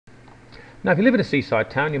Now if you live in a seaside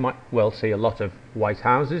town you might well see a lot of white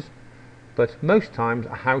houses, but most times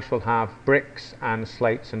a house will have bricks and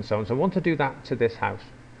slates and so on. So I want to do that to this house.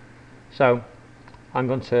 So I'm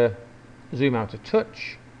going to zoom out a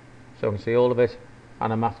touch so I can see all of it,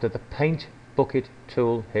 and I'm after the paint bucket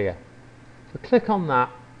tool here. So click on that.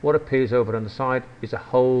 What appears over on the side is a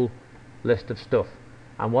whole list of stuff,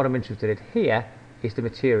 and what I'm interested in here is the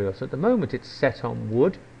material. So at the moment it's set on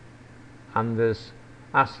wood, and there's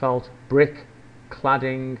asphalt, brick,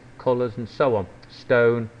 cladding, colours and so on,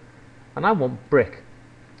 stone, and I want brick.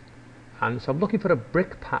 And so I'm looking for a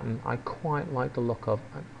brick pattern I quite like the look of,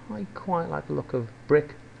 and I quite like the look of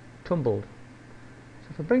brick tumbled. So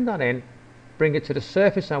if I bring that in, bring it to the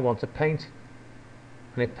surface I want to paint,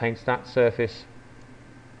 and it paints that surface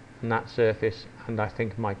and that surface, and I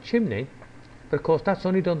think my chimney, but of course that's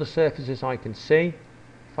only done the surfaces I can see.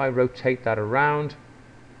 If I rotate that around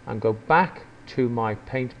and go back to my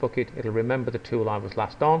paint bucket, it'll remember the tool I was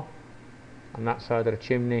last on, and that side of the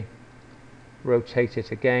chimney, rotate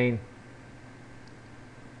it again,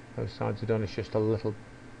 those sides are done, it's just a little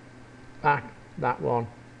back, that one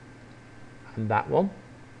and that one.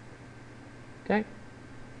 Okay,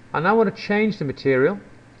 and now I want to change the material.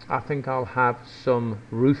 I think I'll have some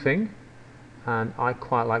roofing, and I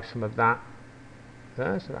quite like some of that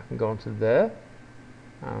there, so I can go onto there,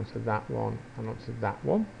 onto that one and onto that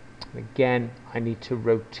one. And again I need to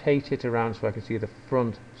rotate it around so I can see the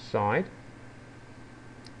front side.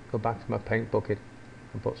 Go back to my paint bucket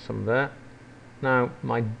and put some there. Now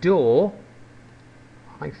my door,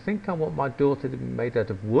 I think I want my door to be made out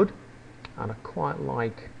of wood, and I quite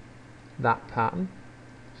like that pattern.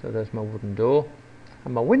 So there's my wooden door,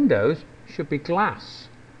 and my windows should be glass.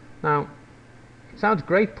 Now it sounds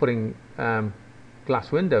great putting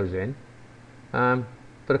glass windows in,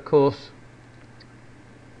 but of course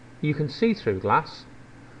you can see through glass.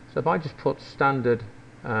 So if I just put standard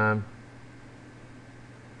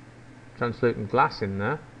translucent glass in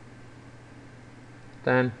there,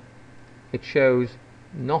 then it shows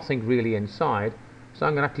nothing really inside. So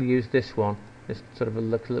I'm going to actually use this one. This sort of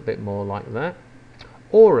looks a little bit more like that.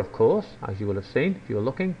 Or of course, as you will have seen if you were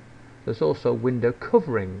looking, there's also window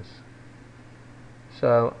coverings.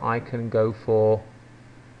 So I can go for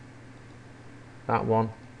that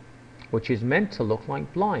one, which is meant to look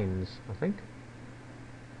like blinds, I think.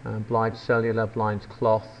 Blinds cellular, blinds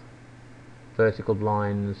cloth, vertical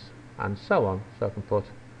blinds and so on. So I can put,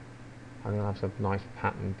 I'm going to have some nice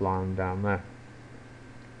pattern blind down there.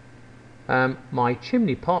 My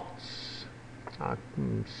chimney pots are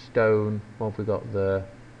stone. What have we got there?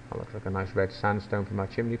 That looks like a nice red sandstone for my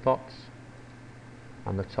chimney pots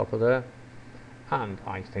on the top of there, and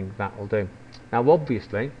I think that will do. Now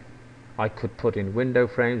obviously I could put in window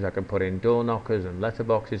frames, I can put in door knockers and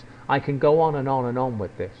letterboxes. I can go on and on and on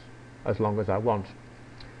with this as long as I want.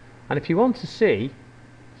 And if you want to see,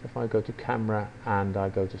 so if I go to camera and I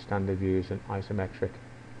go to standard views and isometric,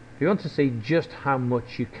 if you want to see just how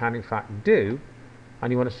much you can in fact do,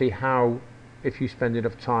 and you want to see how, if you spend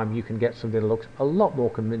enough time, you can get something that looks a lot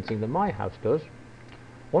more convincing than my house does,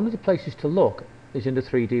 one of the places to look is in the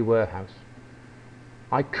 3D warehouse.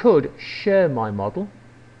 I could share my model,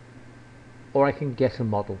 or I can get a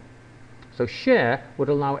model. So share would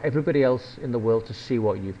allow everybody else in the world to see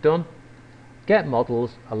what you've done. Get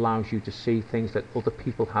models allows you to see things that other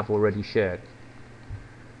people have already shared.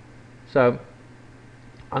 So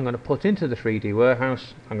I'm going to put into the 3D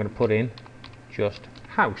warehouse, I'm going to put in just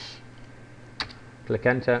house. Click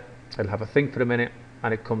enter, it'll have a think for a minute,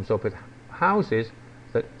 and it comes up with houses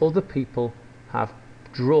that other people have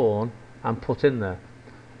drawn and put in there.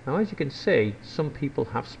 Now as you can see, some people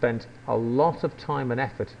have spent a lot of time and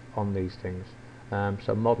effort on these things.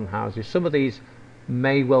 So modern houses, some of these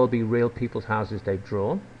may well be real people's houses they've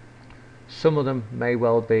drawn. Some of them may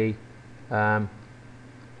well be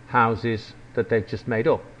houses that they've just made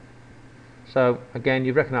up. So again,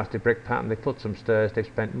 you recognise the brick pattern, they've put some stairs, they've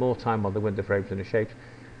spent more time on the window frames and the shapes,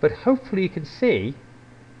 but hopefully you can see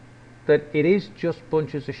that it is just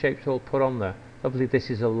bunches of shapes all put on there. Obviously this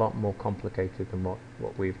is a lot more complicated than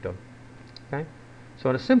what we've done. Okay, so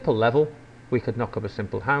on a simple level we could knock up a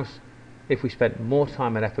simple house. If we spent more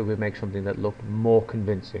time and effort, we'd make something that looked more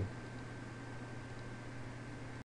convincing.